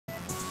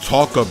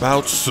Talk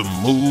about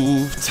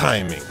smooth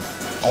timing.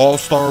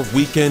 All-Star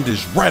Weekend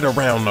is right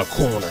around the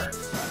corner.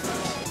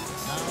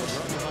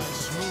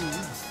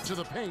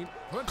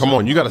 Come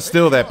on, you got to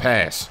steal that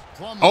pass.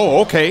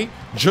 Oh, okay.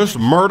 Just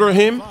murder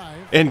him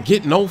and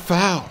get no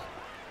foul.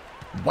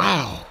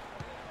 Wow.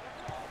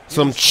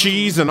 Some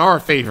cheese in our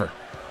favor.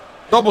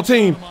 Double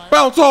team.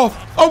 Bounce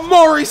off.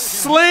 Amari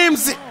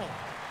slams it.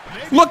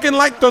 Looking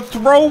like the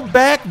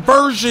throwback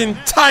version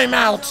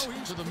timeout.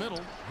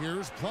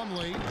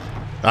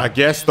 I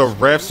guess the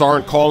refs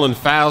aren't calling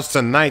fouls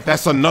tonight.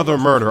 That's another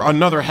murder,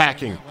 another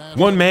hacking.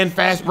 One-man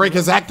fast break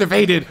is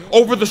activated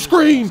over the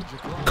screen.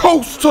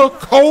 Coast to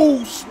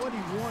coast.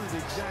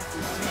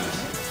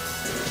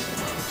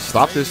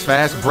 Stop this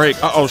fast break.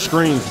 Uh-oh,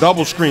 screens,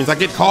 double screens. I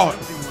get caught.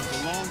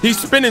 He's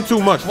spinning too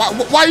much.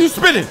 Why are you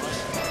spinning?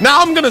 Now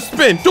I'm going to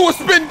spin. Do a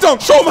spin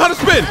dunk. Show him how to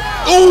spin.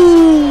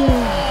 Ooh.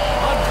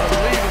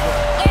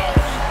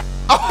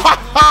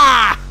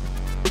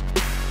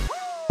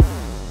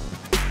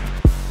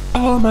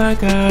 Oh my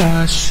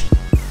gosh.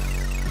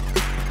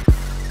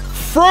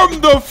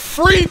 From the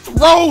free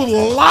throw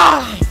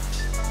line.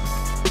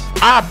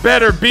 I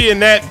better be in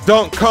that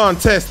dunk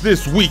contest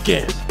this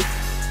weekend.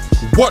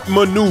 What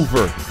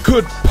maneuver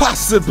could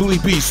possibly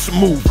be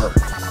smoother?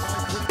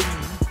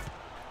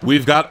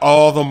 We've got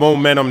all the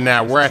momentum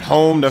now. We're at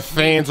home. The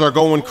fans are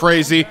going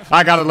crazy.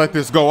 I gotta let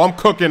this go. I'm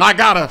cooking. I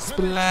gotta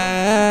splash.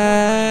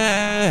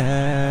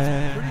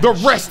 The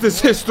rest is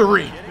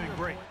history.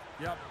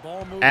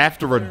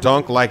 After a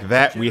dunk like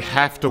that, we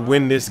have to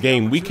win this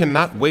game. We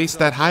cannot waste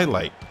that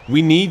highlight.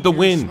 We need the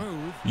win.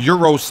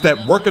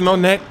 Eurostep working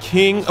on that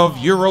King of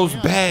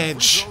Euros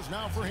badge.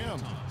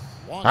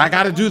 I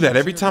gotta do that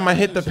every time I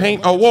hit the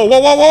paint. Oh, whoa, whoa,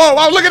 whoa, whoa,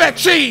 whoa, look at that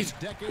cheese.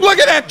 Look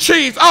at that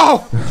cheese.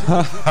 Oh,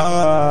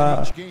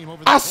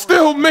 I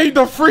still made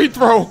the free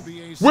throw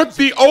with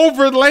the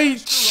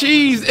overlaid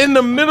cheese in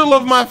the middle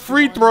of my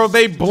free throw.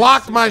 They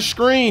blocked my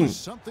screen.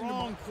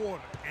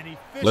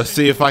 Let's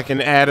see if I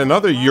can add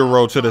another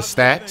Euro to the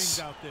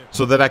stats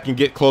so that I can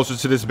get closer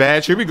to this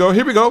badge. Here we go.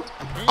 Here we go.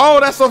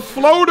 Oh, that's a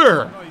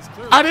floater.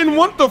 I didn't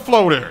want the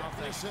floater.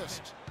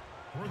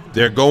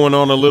 They're going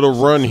on a little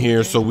run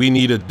here, so we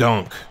need a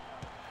dunk.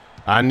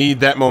 I need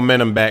that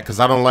momentum back because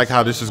I don't like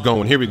how this is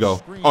going. Here we go.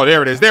 Oh,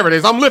 there it is. There it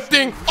is. I'm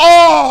lifting.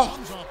 Oh!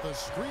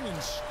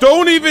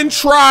 Don't even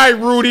try,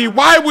 Rudy.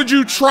 Why would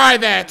you try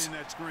that?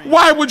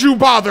 Why would you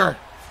bother?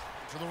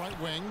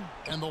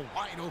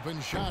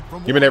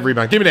 Give me that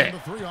rebound. Give me that.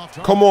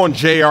 Come on,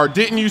 JR.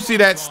 Didn't you see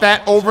that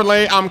stat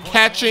overlay? I'm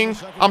catching.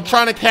 I'm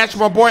trying to catch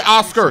my boy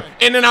Oscar.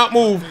 In and out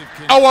move.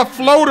 Oh, a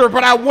floater,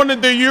 but I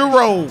wanted the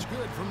Euro.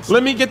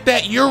 Let me get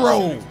that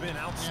Euro.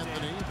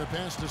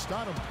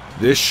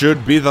 This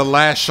should be the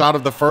last shot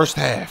of the first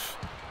half.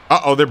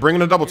 Uh-oh, they're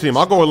bringing a double team.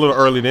 I'll go a little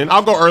early then.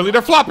 I'll go early.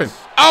 They're flopping.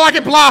 Oh, I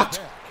get blocked.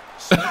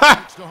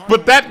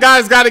 But that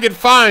guy's got to get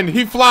fined.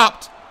 He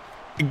flopped.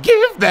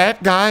 Give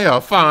that guy a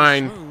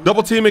fine.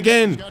 Double team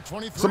again.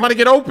 Somebody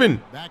get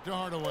open.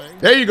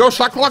 There you go.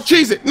 Shot clock.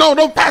 Cheese it. No,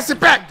 don't pass it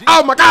back.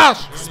 Oh, my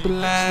gosh.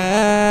 Splash.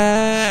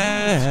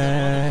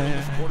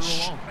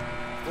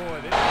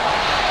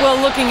 Well,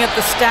 looking at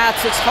the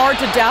stats, it's hard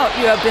to doubt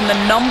you have been the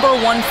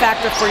 #1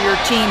 factor for your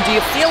team. Do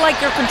you feel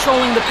like you're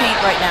controlling the paint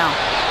right now?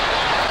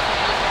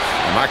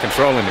 Am I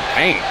controlling the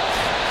paint?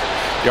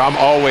 Yo, I'm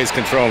always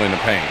controlling the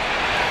paint.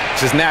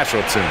 It's just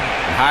natural to me.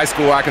 In high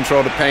school, I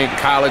controlled the paint. In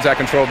college, I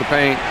controlled the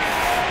paint.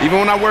 Even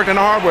when I worked in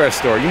a hardware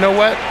store, you know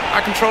what?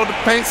 I controlled the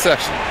paint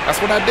section.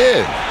 That's what I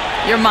did.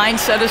 Your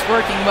mindset is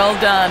working. Well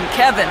done.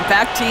 Kevin,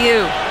 back to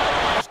you.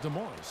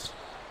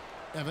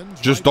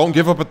 Just don't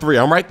give up a three.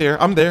 I'm right there.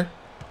 I'm there.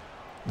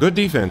 Good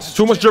defense.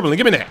 Too much dribbling.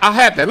 Give me that. I'll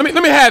have that. Let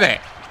me have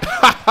that.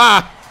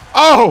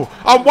 Oh,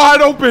 I'm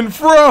wide open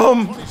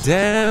from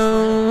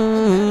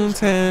downtown.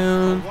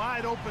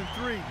 Wide open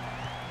three.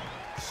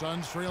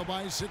 Suns trail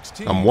by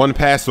 16. I'm one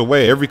pass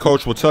away. Every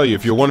coach will tell you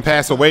if you're one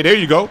pass away. There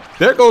you go.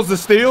 There goes the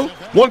steal.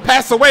 One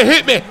pass away.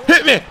 Hit me.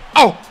 Hit me.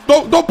 Oh,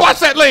 don't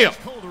botch that layup.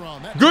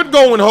 Good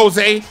going,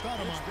 Jose.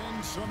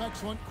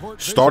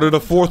 Started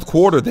the fourth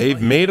quarter.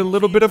 They've made a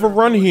little bit of a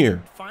run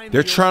here.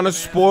 They're trying to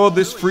spoil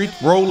this free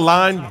throw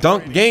line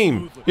dunk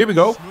game. Here we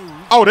go.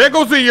 Oh, there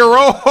goes the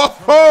Euro.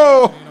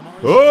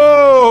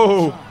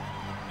 Oh.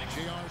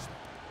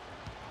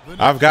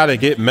 I've got to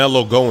get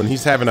Melo going.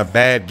 He's having a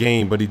bad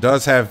game, but he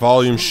does have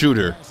volume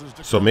shooter.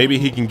 So maybe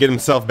he can get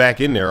himself back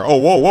in there. Oh,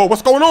 whoa, whoa.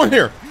 What's going on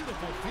here?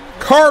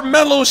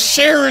 Carmelo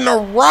sharing a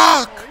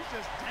rock.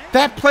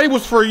 That play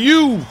was for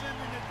you.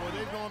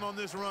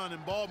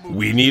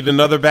 We need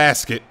another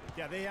basket.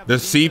 The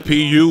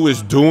CPU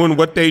is doing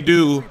what they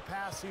do.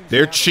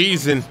 They're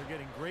cheesing.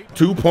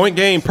 2-point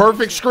game.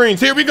 Perfect screens.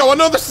 Here we go.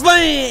 Another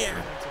slam.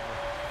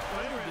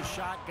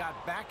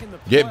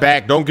 Get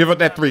back. Don't give up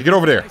that three. Get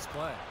over there.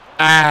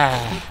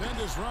 Ah.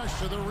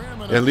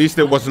 At least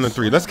it wasn't a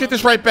three. Let's get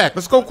this right back.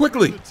 Let's go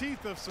quickly.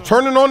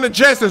 Turning on the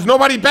Jets. There's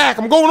nobody back.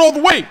 I'm going all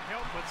the way.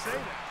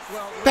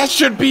 That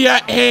should be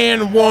an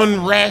and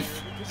one,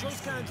 ref.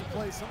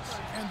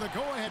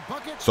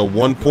 So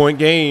 1-point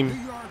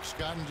game.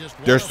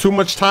 There's too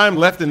much time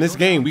left in this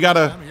game. We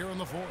gotta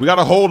We got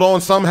to hold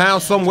on somehow,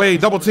 some way.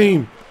 Double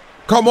team.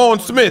 Come on,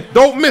 Smith.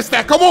 Don't miss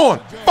that. Come on.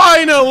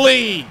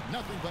 Finally.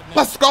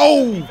 Let's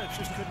go.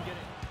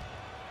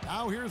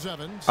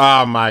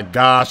 Oh, my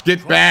gosh.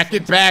 Get back.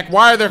 Get back.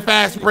 Why are their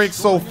fast breaks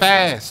so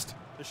fast?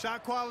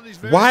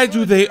 Why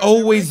do they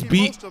always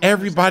beat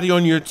everybody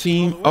on your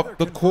team up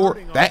the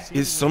court? That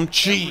is some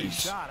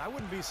cheese.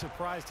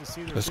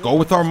 Let's go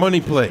with our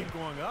money play.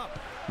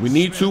 We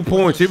need 2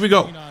 points. Here we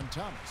go.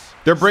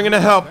 They're bringing the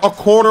help. A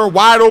corner,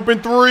 wide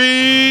open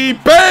three.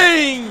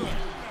 Bang!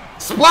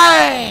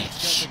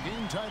 Splash!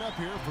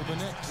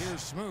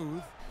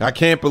 I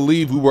can't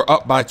believe we were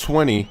up by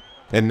 20,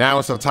 and now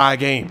it's a tie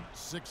game.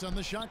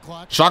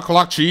 Shot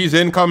clock, cheese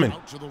incoming.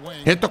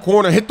 Hit the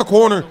corner, hit the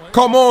corner.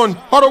 Come on,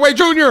 Hardaway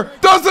Jr.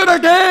 does it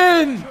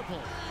again.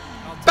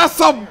 That's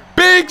a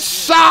big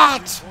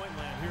shot.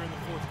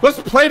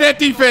 Let's play that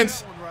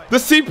defense. The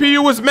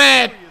CPU is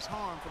mad.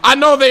 I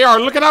know they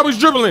are. Look at how he's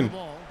dribbling.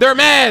 They're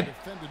mad.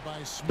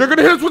 They're going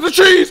to hit us with the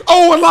cheese.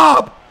 Oh, a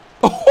lob.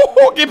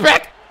 Oh, get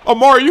back.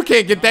 Amari, you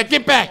can't get that.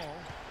 Get back.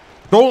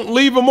 Don't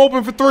leave him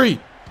open for three.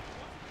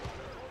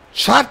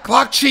 Shot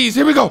clock, cheese.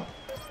 Here we go.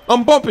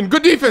 I'm bumping.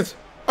 Good defense.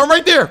 I'm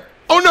right there.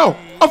 Oh, no.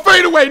 A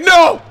fadeaway.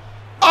 No.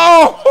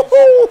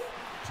 Oh.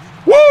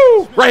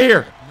 Woo. Right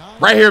here.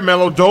 Right here,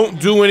 Melo. Don't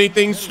do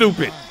anything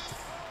stupid.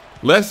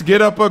 Let's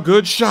get up a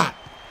good shot.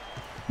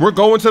 We're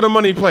going to the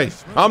money play.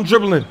 I'm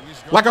dribbling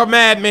like a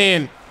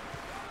madman.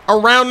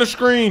 Around the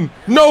screen.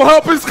 No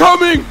help is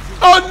coming.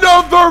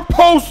 Another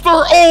poster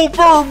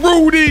over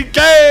Rudy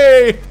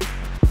Gay.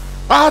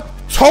 I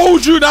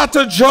told you not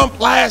to jump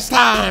last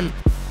time.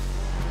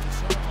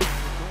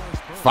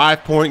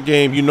 5-point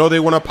game. You know they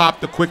want to pop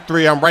the quick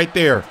three. I'm right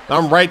there.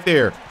 I'm right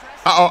there.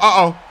 Uh-oh,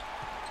 uh-oh.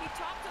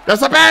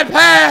 That's a bad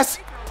pass.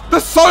 The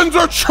Suns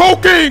are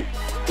choking.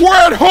 We're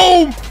at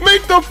home.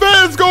 Make the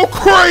fans go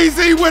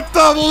crazy with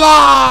the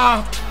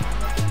lob.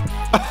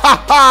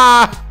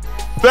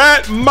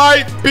 That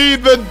might be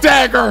the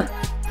dagger.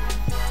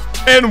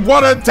 And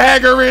what a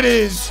dagger it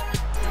is.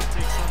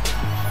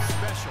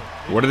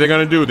 What are they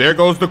going to do? There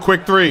goes the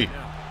quick three.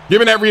 Give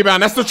me that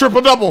rebound. That's the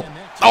triple-double.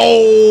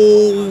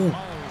 Oh,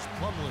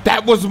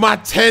 that was my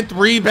 10th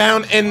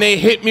rebound, and they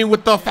hit me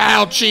with the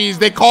foul, cheese.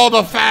 They called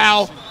a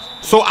foul,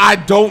 so I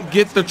don't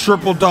get the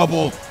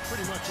triple-double.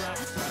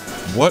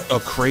 What a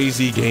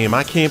crazy game.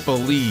 I can't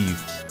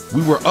believe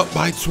we were up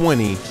by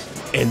 20,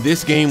 and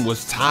this game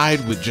was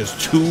tied with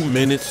just 2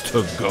 minutes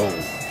to go.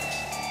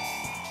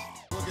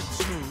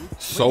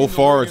 So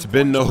far, it's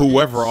been the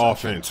whoever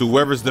offense.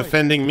 Whoever's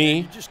defending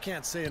me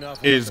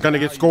is going to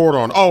get scored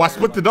on. Oh, I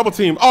split the double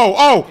team.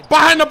 Oh,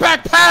 behind the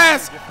back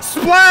pass.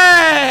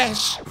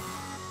 Splash.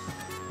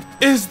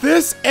 Is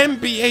this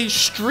NBA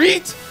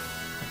Street?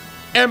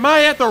 Am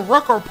I at the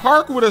Rucker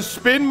Park with a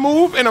spin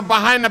move and a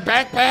behind the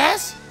back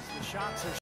pass?